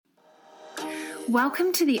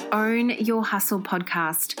Welcome to the Own Your Hustle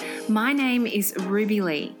podcast. My name is Ruby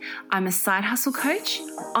Lee. I'm a side hustle coach,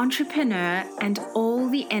 entrepreneur, and all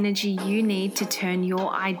the energy you need to turn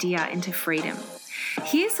your idea into freedom.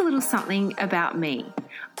 Here's a little something about me.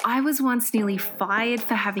 I was once nearly fired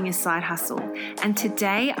for having a side hustle, and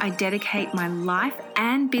today I dedicate my life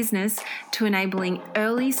and business to enabling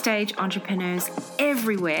early stage entrepreneurs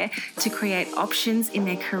everywhere to create options in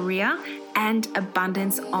their career and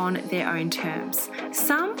abundance on their own terms,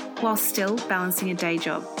 some while still balancing a day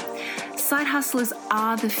job. Side hustlers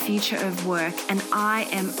are the future of work, and I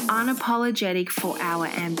am unapologetic for our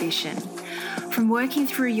ambition. From working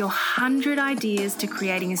through your 100 ideas to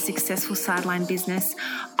creating a successful sideline business,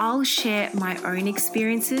 I'll share my own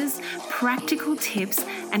experiences, practical tips,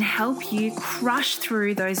 and help you crush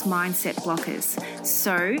through those mindset blockers.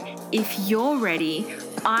 So if you're ready,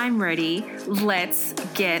 I'm ready. Let's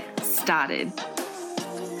get started.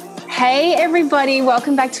 Hey everybody,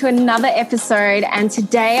 welcome back to another episode, and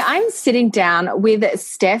today I'm sitting down with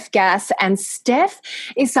Steph Gass, and Steph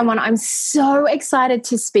is someone I'm so excited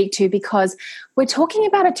to speak to because we're talking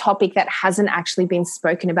about a topic that hasn't actually been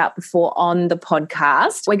spoken about before on the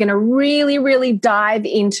podcast. We're going to really dive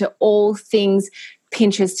into all things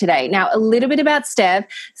Pinterest today. Now, a little bit about Steph.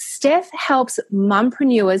 Steph helps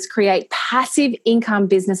mompreneurs create passive income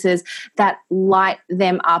businesses that light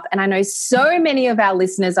them up. And I know so many of our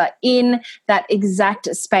listeners are in that exact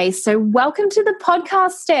space. So welcome to the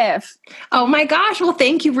podcast, Steph. Oh my gosh. Well,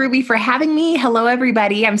 thank you, Ruby, for having me. Hello,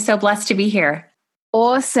 everybody. I'm so blessed to be here.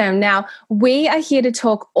 Awesome. Now, we are here to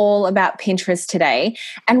talk all about Pinterest today.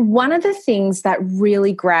 And one of the things that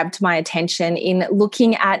really grabbed my attention in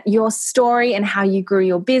looking at your story and how you grew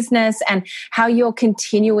your business and how you're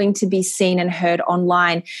continuing to be seen and heard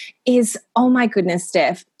online is, oh my goodness,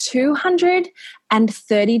 Steph,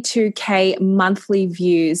 232K monthly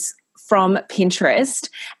views from Pinterest,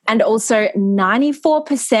 and also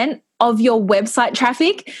 94% of your website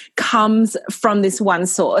traffic comes from this one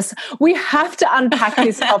source. We have to unpack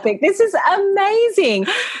this topic. This is amazing.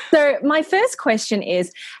 So my first question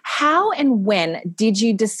is, how and when did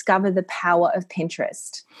you discover the power of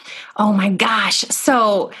Pinterest? Oh my gosh.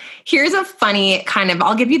 So here's a funny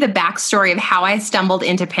I'll give you the backstory of how I stumbled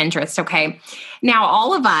into Pinterest. Okay. Now,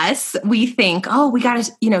 all of us, we think, oh, we got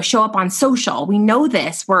to, show up on social. We know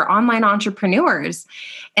this. We're online entrepreneurs.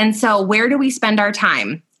 And so where do we spend our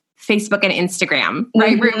time? Facebook and Instagram,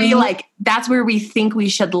 right? Mm-hmm. Like that's where we think we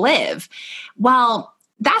should live. Well,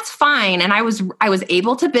 that's fine. And I was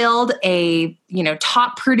able to build a,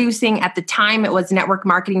 top producing at the time, it was network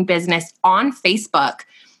marketing business on Facebook.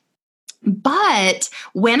 But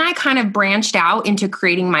when I kind of branched out into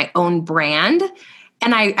creating my own brand,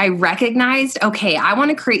 and I recognized, okay, I want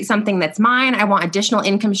to create something that's mine. I want additional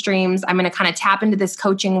income streams. I'm going to kind of tap into this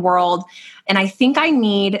coaching world. And I think I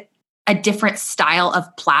need a different style of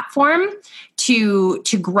platform to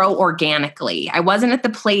grow organically. I wasn't at the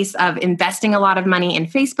place of investing a lot of money in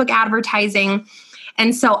Facebook advertising.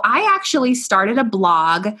 And so I actually started a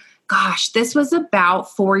blog. Gosh, this was about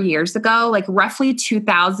 4 years ago, like roughly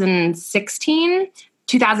 2015,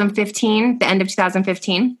 the end of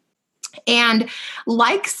 2015. And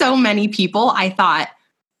like so many people, I thought,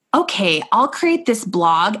 okay, I'll create this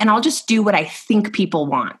blog and I'll just do what I think people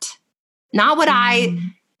want. Not what I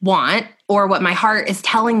want or what my heart is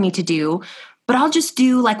telling me to do, but I'll just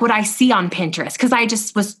do like what I see on Pinterest, because I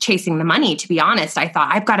just was chasing the money, to be honest. I thought,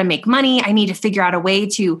 I've got to make money. I need to figure out a way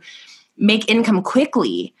to make income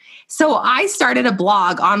quickly. So I started a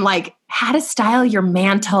blog on like how to style your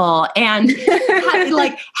mantle and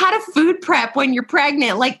how to food prep when you're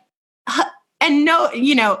pregnant. And no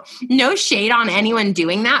shade on anyone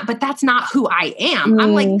doing that, but that's not who I am.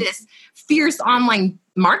 I'm like this fierce online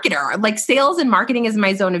marketer. Like sales and marketing is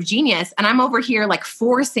my zone of genius. And I'm over here like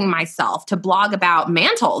forcing myself to blog about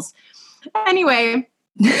mantles. Anyway,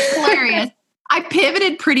 hilarious. I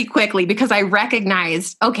pivoted pretty quickly because I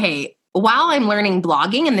recognized, okay, while I'm learning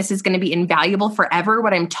blogging and this is going to be invaluable forever,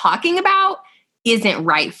 what I'm talking about isn't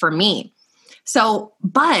right for me. So,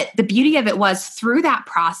 but the beauty of it was through that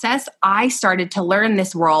process, I started to learn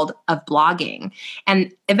this world of blogging.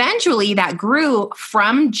 And eventually that grew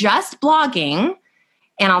from just blogging.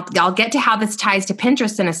 And I'll get to how this ties to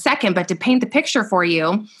Pinterest in a second, but to paint the picture for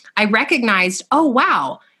you, I recognized, oh,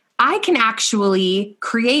 wow, I can actually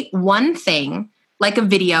create one thing like a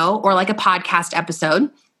video or like a podcast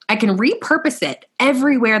episode. I can repurpose it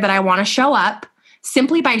everywhere that I want to show up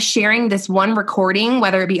simply by sharing this one recording,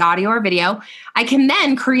 whether it be audio or video. I can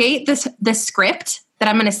then create this script that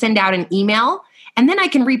I'm going to send out an email, and then I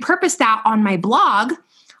can repurpose that on my blog.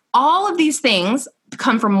 All of these things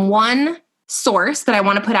come from one source that I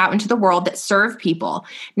want to put out into the world that serve people.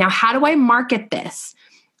 Now, how do I market this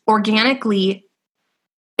organically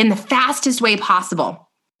in the fastest way possible?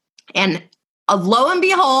 And lo and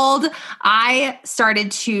behold, I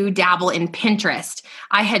started to dabble in Pinterest.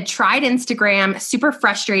 I had tried Instagram, super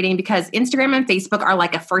frustrating because Instagram and Facebook are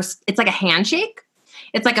like it's like a handshake.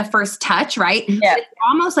 It's like a first touch, right? Yeah. It's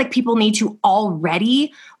almost like people need to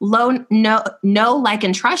already know, like,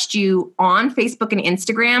 and trust you on Facebook and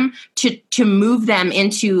Instagram to move them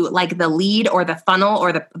into like the lead or the funnel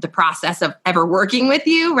or the process of ever working with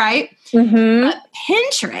you, right? Mm-hmm. But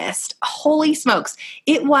Pinterest, holy smokes.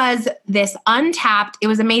 It was this untapped, it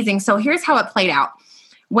was amazing. So here's how it played out.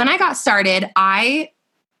 When I got started, I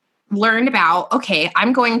learned about, okay,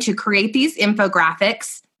 I'm going to create these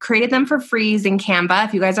infographics, created them for free in Canva.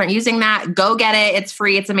 If you guys aren't using that, go get it. It's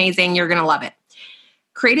free. It's amazing. You're going to love it.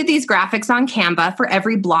 Created these graphics on Canva for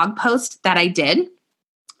every blog post that I did.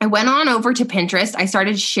 I went on over to Pinterest. I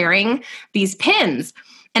started sharing these pins,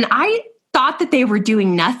 and I thought that they were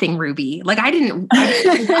doing nothing, Ruby. Like I didn't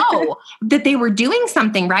know that they were doing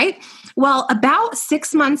something, right? Well, about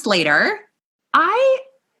 6 months later, I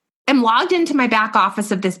am logged into my back office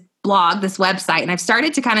of this blog, this website, and I've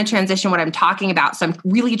started to kind of transition what I'm talking about. So I'm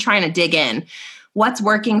really trying to dig in. What's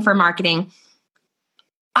working for marketing?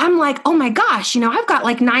 I'm like, oh my gosh, I've got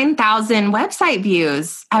like 9,000 website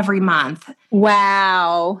views every month.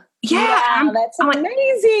 Wow. Yeah. Wow, that's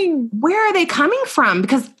amazing. Where are they coming from?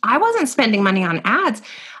 Because I wasn't spending money on ads.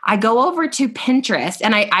 I go over to Pinterest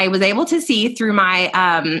and I was able to see through my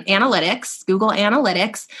analytics, Google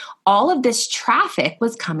Analytics, all of this traffic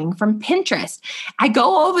was coming from Pinterest. I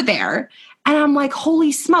go over there and I'm like,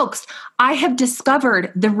 holy smokes, I have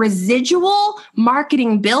discovered the residual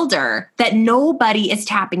marketing builder that nobody is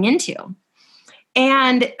tapping into.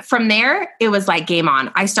 And from there, it was like game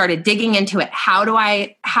on. I started digging into it. How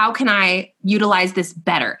can I utilize this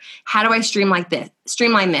better? How do I streamline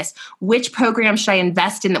this? Which program should I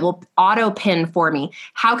invest in that will auto pin for me?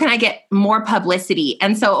 How can I get more publicity?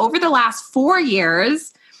 And so over the last 4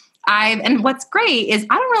 years, and what's great is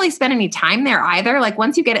I don't really spend any time there either. Like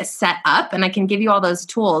once you get it set up and I can give you all those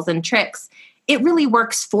tools and tricks, it really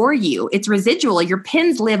works for you. It's residual. Your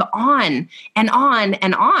pins live on and on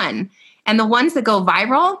and on. And the ones that go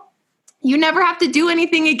viral, you never have to do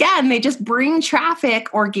anything again. They just bring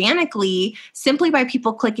traffic organically simply by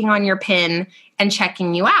people clicking on your pin and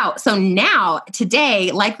checking you out. So now,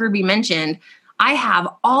 today, like Ruby mentioned, I have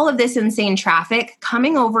all of this insane traffic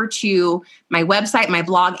coming over to my website, my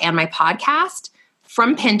blog, and my podcast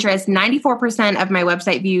from Pinterest. 94% of my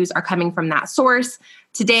website views are coming from that source.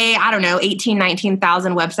 Today,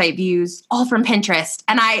 19,000 website views, all from Pinterest.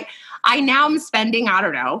 And I now am spending,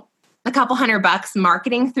 a couple $100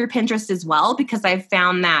 marketing through Pinterest as well, because I've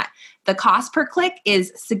found that the cost per click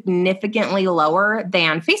is significantly lower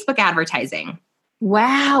than Facebook advertising.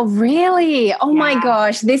 Wow, really? Oh my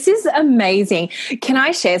gosh, this is amazing. Can I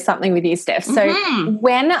share something with you, Steph? So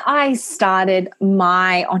when I started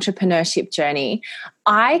my entrepreneurship journey,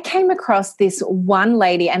 I came across this one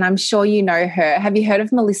lady, and I'm sure you know her. Have you heard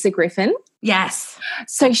of Melissa Griffin? Yes.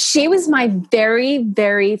 So she was my very,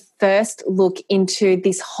 very first look into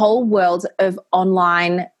this whole world of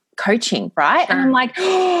online coaching, right? Sure. And I'm like,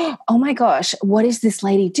 oh my gosh, what is this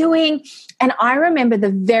lady doing? And I remember the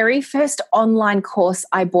very first online course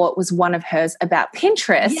I bought was one of hers about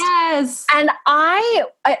Pinterest. Yes. And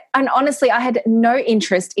and honestly, I had no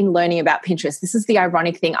interest in learning about Pinterest. This is the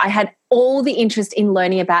ironic thing. I had all the interest in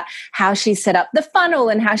learning about how she set up the funnel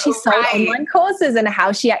and how she sold online courses and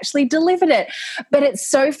how she actually delivered it. But it's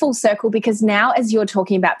so full circle, because now as you're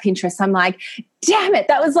talking about Pinterest, I'm like, damn it,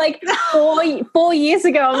 that was like 4 years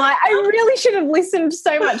ago. I'm like, I really should have listened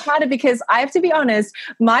so much harder, because I have to be honest,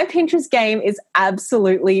 my Pinterest game is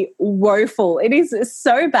absolutely woeful. It is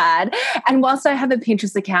so bad. And whilst I have a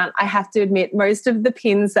Pinterest account, I have to admit most of the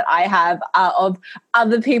pins that I have are of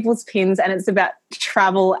other people's pins, and it's about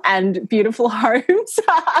travel and beautiful homes.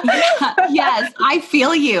 Yes, I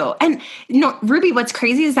feel you. And Ruby, what's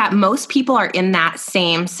crazy is that most people are in that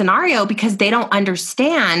same scenario because they don't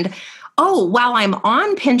understand, while I'm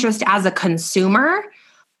on Pinterest as a consumer,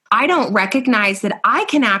 I don't recognize that I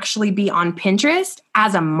can actually be on Pinterest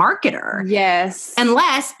as a marketer. Yes.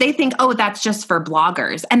 Unless they think, that's just for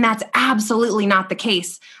bloggers. And that's absolutely not the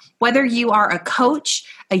case. Whether you are a coach,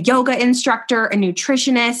 a yoga instructor, a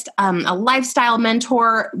nutritionist, a lifestyle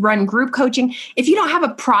mentor, run group coaching, if you don't have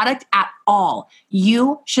a product at all,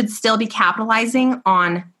 you should still be capitalizing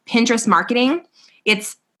on Pinterest marketing.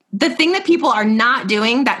 It's the thing that people are not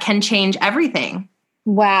doing that can change everything.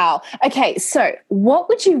 Wow. Okay. So what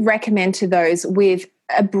would you recommend to those with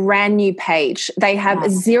a brand new page? They have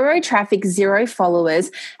zero traffic, zero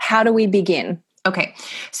followers. How do we begin? Okay.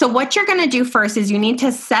 So what you're going to do first is you need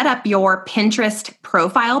to set up your Pinterest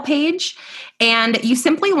profile page, and you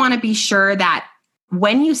simply want to be sure that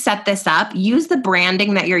when you set this up, use the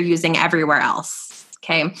branding that you're using everywhere else.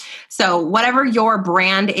 Okay. So whatever your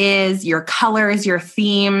brand is, your colors, your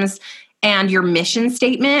themes, and your mission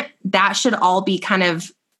statement, that should all be kind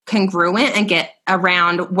of congruent and get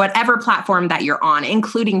around whatever platform that you're on,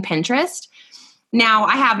 including Pinterest. Now,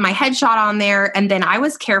 I have my headshot on there, and then I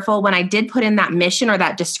was careful when I did put in that mission or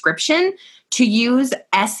that description to use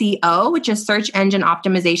SEO, which is search engine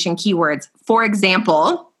optimization keywords. For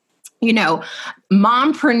example,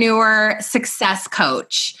 mompreneur success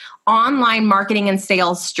coach, online marketing and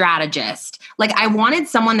sales strategist. Like, I wanted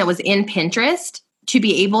someone that was in Pinterest to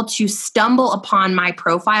be able to stumble upon my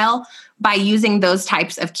profile by using those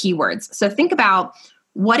types of keywords. So think about,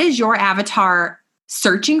 what is your avatar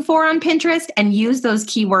searching for on Pinterest, and use those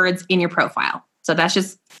keywords in your profile. So that's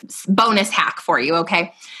just bonus hack for you.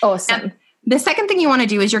 Okay. Awesome. Now, the second thing you want to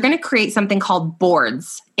do is you're going to create something called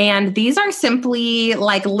boards. And these are simply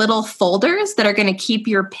like little folders that are going to keep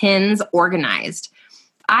your pins organized.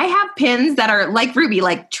 I have pins that are like Ruby,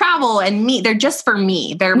 like travel and me. They're just for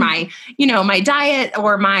me. They're my, my diet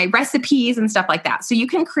or my recipes and stuff like that. So you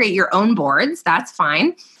can create your own boards. That's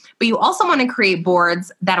fine. But you also want to create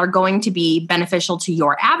boards that are going to be beneficial to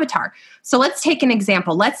your avatar. So let's take an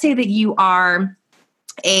example. Let's say that you are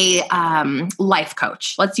a life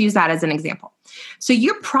coach. Let's use that as an example. So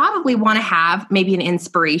you probably want to have maybe an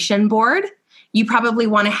inspiration board. You probably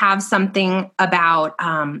want to have something about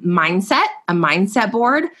mindset, a mindset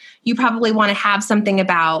board. You probably want to have something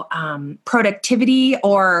about productivity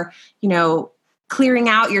or, clearing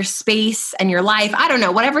out your space and your life. I don't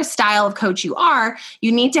know, whatever style of coach you are,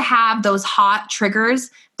 you need to have those hot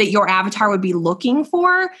triggers that your avatar would be looking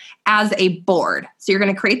for as a board. So you're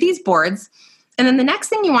going to create these boards. And then the next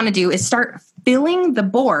thing you want to do is start filling the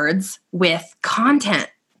boards with content.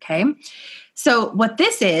 Okay. So what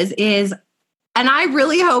this is, and I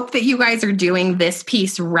really hope that you guys are doing this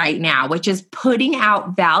piece right now, which is putting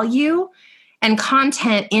out value and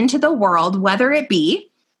content into the world, whether it be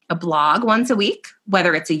a blog once a week,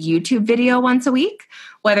 whether it's a YouTube video once a week,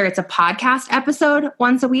 whether it's a podcast episode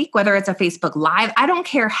once a week, whether it's a Facebook Live. I don't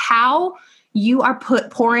care how you are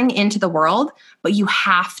pouring into the world, but you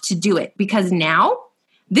have to do it, because now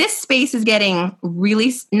this space is getting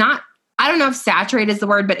really I don't know if saturated is the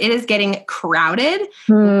word, but it is getting crowded.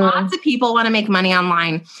 Lots of people want to make money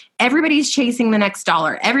online. Everybody's chasing the next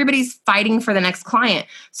dollar. Everybody's fighting for the next client.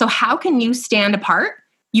 So how can you stand apart?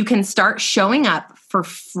 You can start showing up for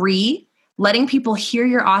free, letting people hear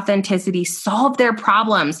your authenticity, solve their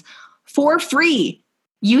problems for free.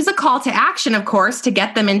 Use a call to action, of course, to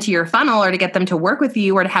get them into your funnel or to get them to work with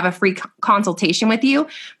you or to have a free consultation with you,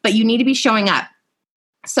 but you need to be showing up.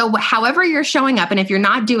 So however you're showing up, and if you're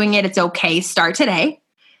not doing it, it's okay. Start today.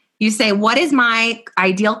 You say, what is my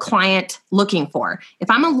ideal client looking for? If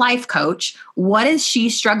I'm a life coach, what is she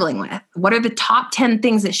struggling with? What are the top 10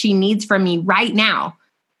 things that she needs from me right now?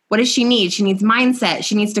 What does she need? She needs mindset.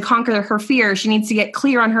 She needs to conquer her fear. She needs to get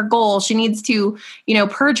clear on her goals. She needs to,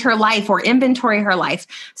 purge her life or inventory her life.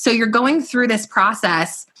 So you're going through this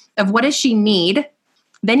process of what does she need?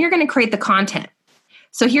 Then you're going to create the content.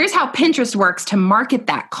 So here's how Pinterest works to market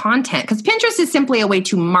that content, because Pinterest is simply a way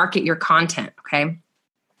to market your content, okay?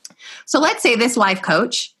 So let's say this life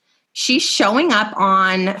coach, she's showing up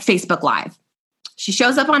on Facebook Live. She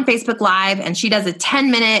shows up on Facebook Live and she does a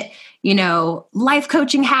 10-minute life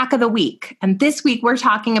coaching hack of the week. And this week we're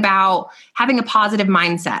talking about having a positive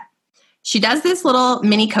mindset. She does this little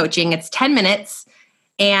mini coaching. It's 10 minutes.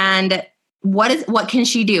 And what can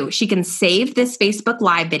she do? She can save this Facebook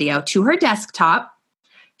Live video to her desktop,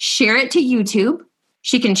 share it to YouTube.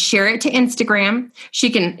 She can share it to Instagram. She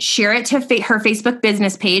can share it to her Facebook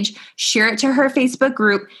business page, share it to her Facebook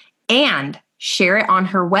group, and share it on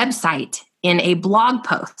her website in a blog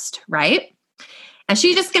post, right? And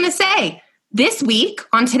she's just going to say, this week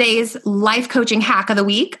on today's life coaching hack of the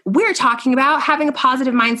week, we're talking about having a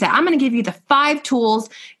positive mindset. I'm going to give you the 5 tools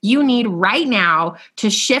you need right now to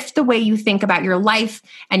shift the way you think about your life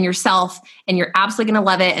and yourself, and you're absolutely going to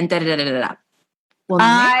love it, and da-da-da-da-da. Well,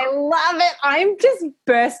 I love it. I'm just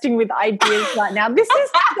bursting with ideas right now. This is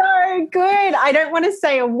so good. I don't want to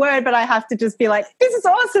say a word, but I have to just be like, this is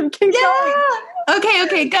awesome. Keep going.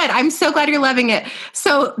 Okay, good. I'm so glad you're loving it.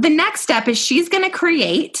 So the next step is she's going to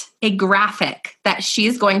create a graphic that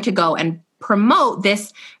she's going to go and promote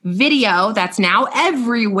this video that's now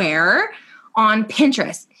everywhere on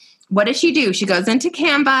Pinterest. what does she do? She goes into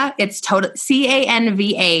Canva. It's canva.com,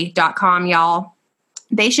 y'all.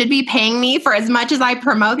 They should be paying me for as much as I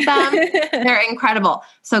promote them. They're incredible.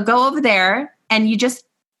 So go over there and you just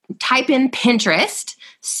type in Pinterest.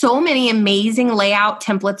 So many amazing layout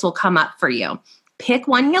templates will come up for you. Pick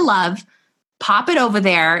one you love, pop it over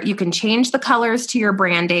there. You can change the colors to your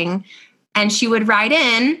branding. And she would write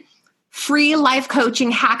in free life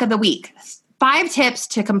coaching hack of the week. 5 tips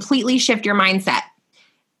to completely shift your mindset.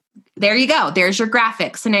 There you go. There's your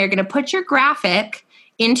graphic. So now you're going to put your graphic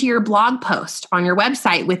into your blog post on your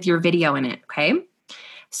website with your video in it. Okay.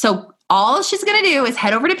 So all she's going to do is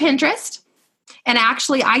head over to Pinterest. And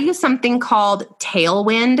actually, I use something called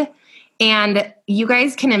Tailwind. And you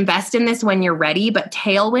guys can invest in this when you're ready. But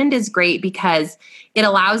Tailwind is great because it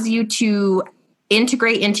allows you to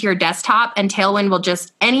integrate into your desktop, and Tailwind will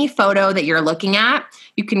just, any photo that you're looking at,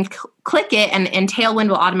 you can click it and Tailwind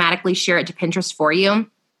will automatically share it to Pinterest for you.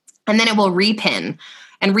 And then it will repin.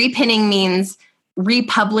 And repinning means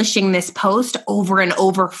republishing this post over and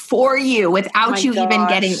over for you without you even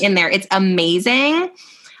getting in there. It's amazing.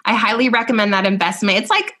 I highly recommend that investment. It's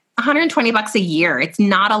like $120 a year. It's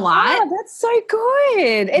not a lot. Oh, that's so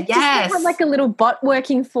good. It just has like a little bot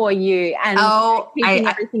working for you and keeping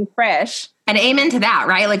everything fresh. And amen to that,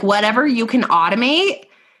 right? Like whatever you can automate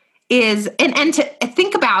is, and to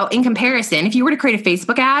think about in comparison, if you were to create a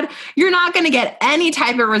Facebook ad, you're not going to get any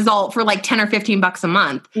type of result for like 10 or $15 a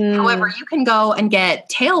month. However, you can go and get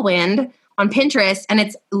Tailwind on Pinterest and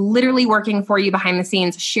it's literally working for you behind the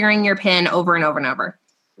scenes, sharing your pin over and over and over.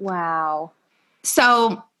 Wow.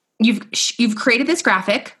 So you've created this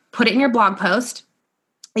graphic, put it in your blog post.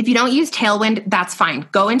 If you don't use Tailwind, that's fine.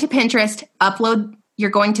 Go into Pinterest, you're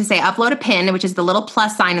going to say upload a pin, which is the little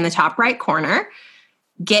plus sign in the top right corner.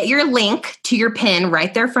 Get your link to your pin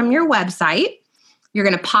right there from your website. You're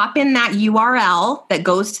going to pop in that URL that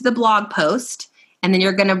goes to the blog post, and then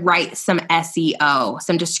you're going to write some SEO,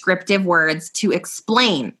 some descriptive words to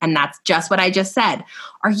explain. And that's just what I just said.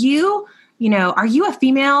 Are you a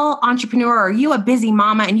female entrepreneur? Or are you a busy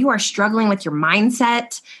mama and you are struggling with your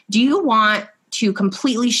mindset? Do you want to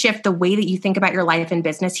completely shift the way that you think about your life and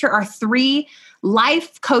business? Here are 3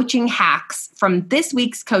 life coaching hacks from this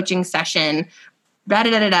week's coaching session.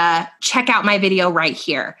 Check out my video right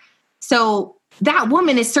here. So that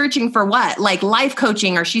woman is searching for what? Like life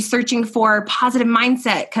coaching, or she's searching for positive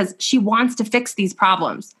mindset because she wants to fix these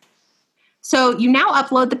problems. So you now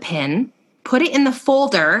upload the pin, put it in the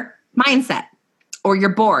folder mindset or your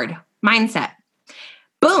board mindset.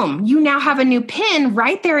 Boom, you now have a new pin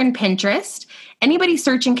right there in Pinterest. Anybody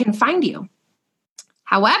searching can find you.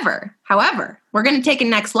 However, we're going to take it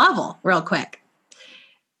next level real quick.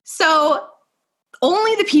 So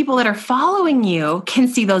only the people that are following you can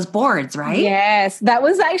see those boards, right? Yes, that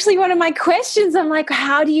was actually one of my questions. I'm like,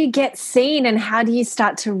 how do you get seen and how do you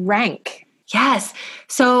start to rank? Yes.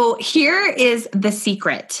 So here is the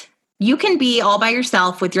secret. You can be all by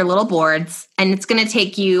yourself with your little boards, and it's going to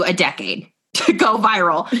take you a decade to go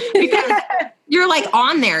viral because you're like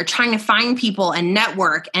on there trying to find people and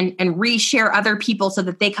network and reshare other people so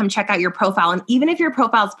that they come check out your profile. And even if your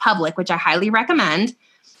profile is public, which I highly recommend,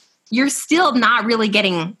 you're still not really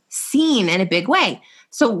getting seen in a big way.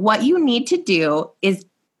 So what you need to do is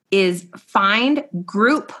find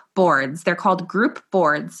group boards. They're called group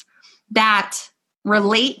boards that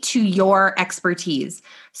relate to your expertise.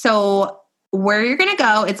 So where you're going to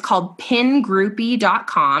go, it's called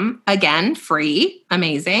pingroupie.com. Again, free,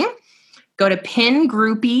 amazing. Go to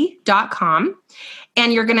pingroupie.com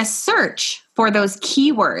and you're going to search for those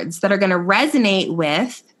keywords that are going to resonate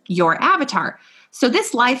with your avatar. So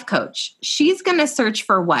this life coach, she's going to search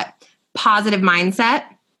for what? Positive mindset,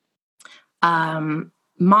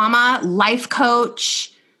 mama, life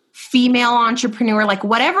coach, female entrepreneur, like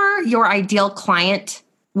whatever your ideal client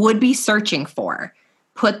would be searching for.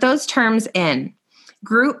 Put those terms in.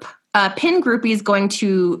 Pin groupie is going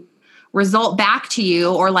to result back to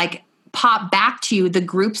you or like pop back to you the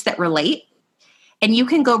groups that relate. And you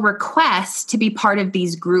can go request to be part of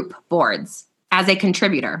these group boards as a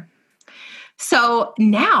contributor. So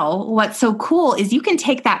now what's so cool is you can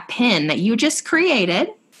take that pin that you just created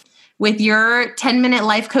with your 10-minute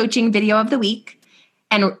life coaching video of the week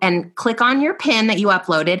and click on your pin that you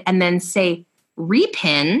uploaded and then say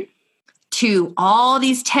repin to all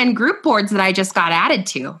these 10 group boards that I just got added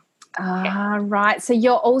to. Right. So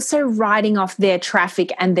you're also writing off their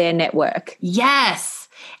traffic and their network. Yes.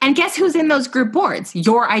 And guess who's in those group boards?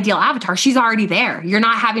 Your ideal avatar. She's already there. You're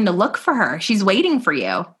not having to look for her. She's waiting for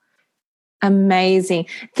you. Amazing.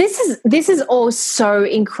 This is all so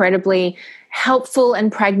incredibly helpful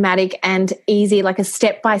and pragmatic and easy, like a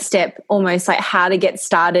step-by-step, almost like how to get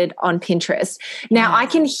started on Pinterest. Now, I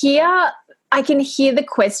can hear the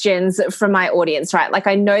questions from my audience, right? Like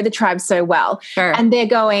I know the tribe so well. Sure. And they're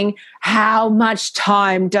going, how much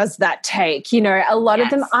time does that take? You know, a lot of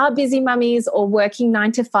them are busy mummies or working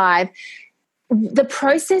 9 to 5. The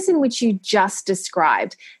process in which you just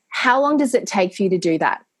described, how long does it take for you to do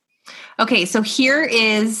that? Okay, so here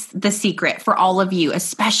is the secret for all of you,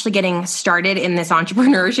 especially getting started in this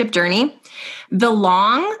entrepreneurship journey. The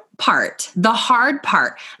long part, the hard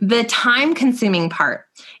part, the time-consuming part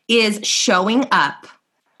is showing up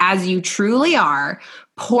as you truly are,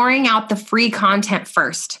 pouring out the free content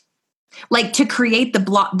first. Like to create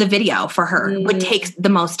the video for her would take the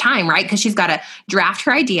most time, right? Because she's got to draft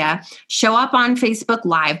her idea, show up on Facebook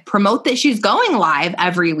Live, promote that she's going live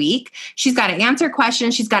every week. She's got to answer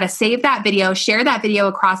questions. She's got to save that video, share that video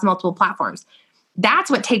across multiple platforms.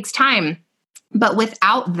 That's what takes time. But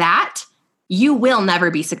without that, you will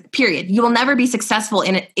never be, period. You will never be successful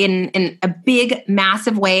in a big,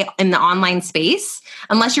 massive way in the online space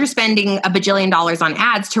unless you're spending $1 bajillion on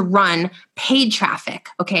ads to run paid traffic,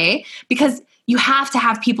 okay? Because you have to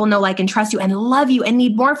have people know, like, and trust you and love you and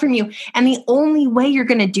need more from you. And the only way you're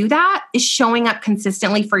going to do that is showing up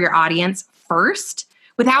consistently for your audience first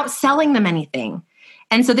without selling them anything.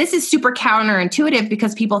 And so this is super counterintuitive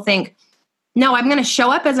because people think, no, I'm going to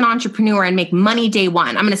show up as an entrepreneur and make money day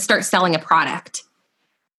one. I'm going to start selling a product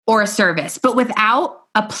or a service. But without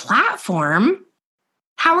a platform,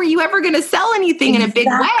 how are you ever going to sell anything in a big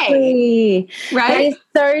way? Right?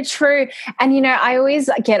 That is so true. And, you know, I always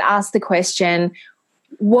get asked the question,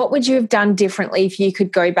 what would you have done differently if you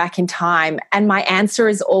could go back in time? And my answer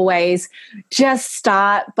is always just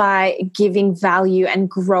start by giving value and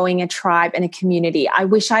growing a tribe and a community. I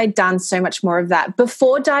wish I had done so much more of that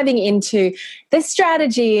before diving into the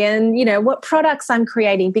strategy and, you know, what products I'm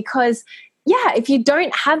creating. Because if you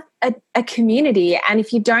don't have a community and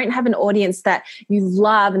if you don't have an audience that you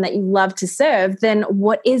love and that you love to serve, then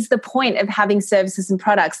what is the point of having services and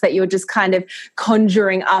products that you're just kind of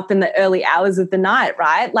conjuring up in the early hours of the night,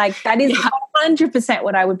 right? Like that is 100%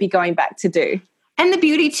 what I would be going back to do. And the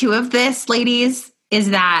beauty too of this, ladies, is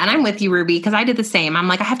that, and I'm with you, Ruby, because I did the same. I'm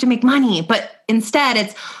like, I have to make money. But instead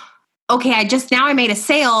it's, okay, I made a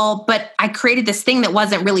sale, but I created this thing that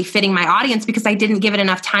wasn't really fitting my audience because I didn't give it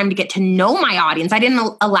enough time to get to know my audience. I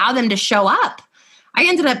didn't allow them to show up. I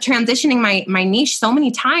ended up transitioning my niche so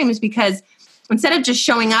many times because instead of just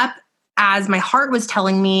showing up as my heart was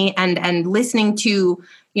telling me and listening to,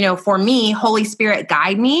 you know, for me, Holy Spirit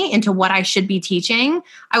guide me into what I should be teaching,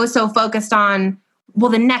 I was so focused on,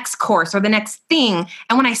 well, the next course or the next thing.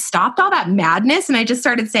 And when I stopped all that madness and I just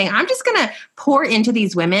started saying, I'm just going to pour into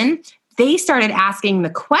these women, they started asking the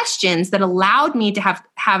questions that allowed me to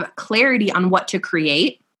have clarity on what to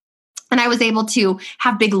create. And I was able to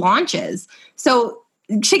have big launches. So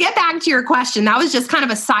to get back to your question, that was just kind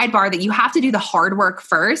of a sidebar that you have to do the hard work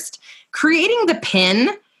first. Creating the pin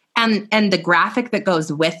and the graphic that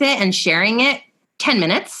goes with it and sharing it, 10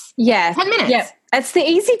 minutes. Yeah. 10 minutes. Yep. That's the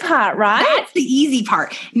easy part, right? That's the easy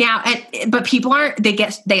part. Now, but people they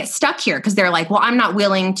get stuck here because they're like, well, I'm not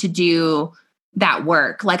willing to do that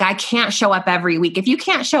work. Like I can't show up every week. If you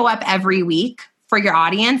can't show up every week for your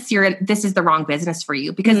audience, this is the wrong business for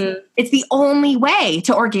you because it's the only way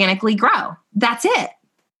to organically grow. That's it.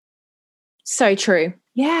 So true.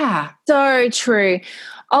 Yeah. So true.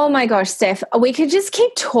 Oh my gosh, Steph, we could just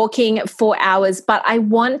keep talking for hours, but I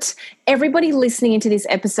want everybody listening into this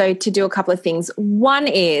episode to do a couple of things. One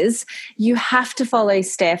is you have to follow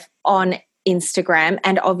Steph on Instagram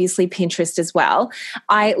and obviously Pinterest as well.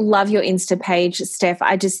 I love your Insta page, Steph.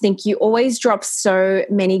 I just think you always drop so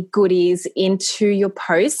many goodies into your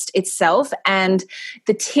post itself, and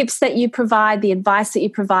the tips that you provide, the advice that you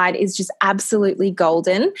provide is just absolutely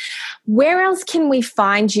golden. Where else can we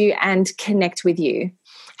find you and connect with you?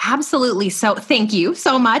 Absolutely. So thank you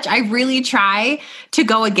so much. I really try to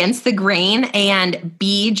go against the grain and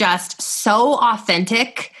be just so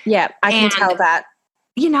authentic. Yeah, I can tell that.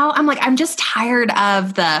 You know, I'm just tired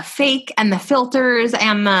of the fake and the filters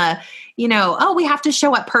and the, you know, oh, we have to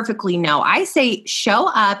show up perfectly. No, I say show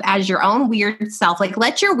up as your own weird self. Like,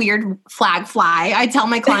 let your weird flag fly. I tell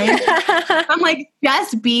my clients, I'm like,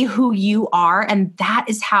 just be who you are. And that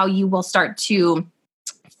is how you will start to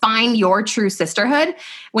find your true sisterhood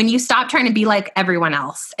when you stop trying to be like everyone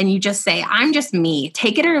else and you just say, I'm just me,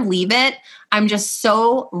 take it or leave it. I'm just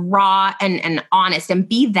so raw and honest, and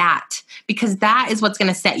be that, because that is what's going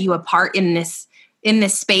to set you apart in this in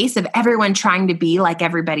this space of everyone trying to be like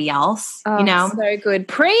everybody else, you know? So good.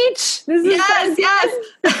 Preach. This is yes.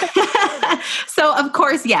 So of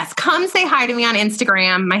course, yes, come say hi to me on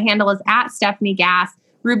Instagram. My handle is @Stephanie Gass.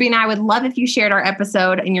 Ruby and I would love if you shared our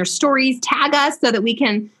episode and your stories, tag us so that we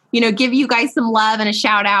can, give you guys some love and a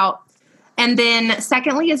shout out. And then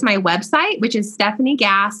secondly is my website, which is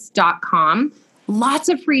stephaniegass.com. Lots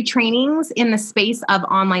of free trainings in the space of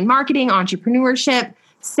online marketing, entrepreneurship,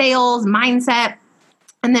 sales, mindset.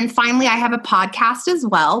 And then finally, I have a podcast as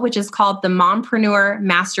well, which is called the Mompreneur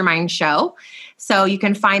Mastermind Show. So you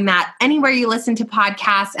can find that anywhere you listen to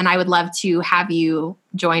podcasts. And I would love to have you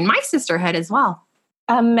join my sisterhood as well.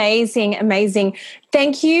 Amazing, amazing.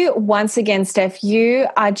 Thank you once again, Steph. You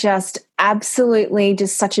are just absolutely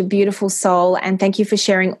just such a beautiful soul. And thank you for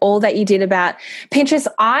sharing all that you did about Pinterest.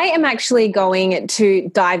 I am actually going to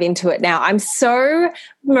dive into it now. I'm so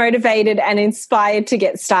motivated and inspired to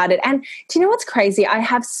get started. And do you know what's crazy? I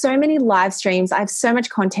have so many live streams. I have so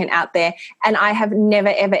much content out there, and I have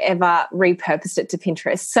never, ever, ever repurposed it to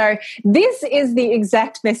Pinterest. So this is the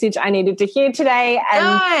exact message I needed to hear today.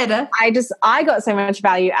 And good. I got so much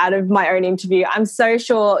value out of my own interview. I'm so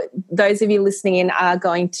sure those of you listening in are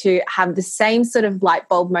going to have the same sort of light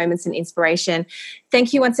bulb moments and inspiration.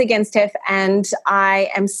 Thank you once again, Steph. And I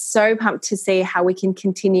am so pumped to see how we can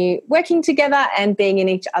continue working together and being in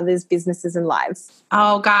each other's businesses and lives.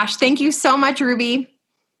 Oh gosh, thank you so much, Ruby.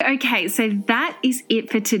 Okay, so that is it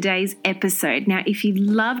for today's episode. Now, if you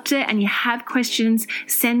loved it and you have questions,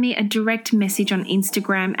 send me a direct message on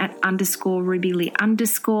Instagram @_RubyLee_.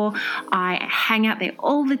 I hang out there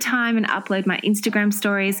all the time and upload my Instagram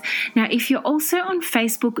stories. Now, if you're also on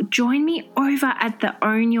Facebook, join me over at the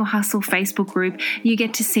Own Your Hustle Facebook group. You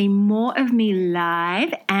get to see more of me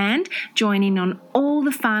live and join in on all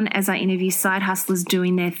the fun as I interview side hustlers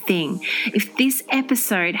doing their thing. If this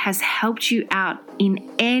episode has helped you out in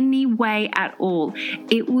any way at all,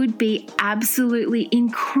 it would be absolutely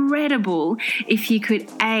incredible if you could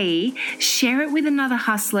A, share it with another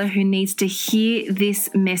hustler who needs to hear this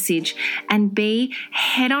message, and B,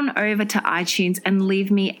 head on over to iTunes and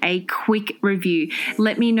leave me a quick review.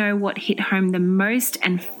 Let me know what hit home the most,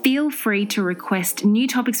 and feel free to request new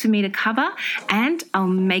topics for me to cover, and I'll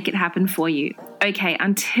make it happen for you. Okay,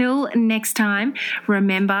 until next time,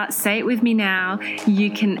 remember, say it with me now, you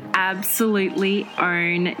can absolutely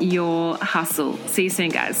own your hustle. See you soon,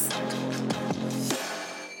 guys.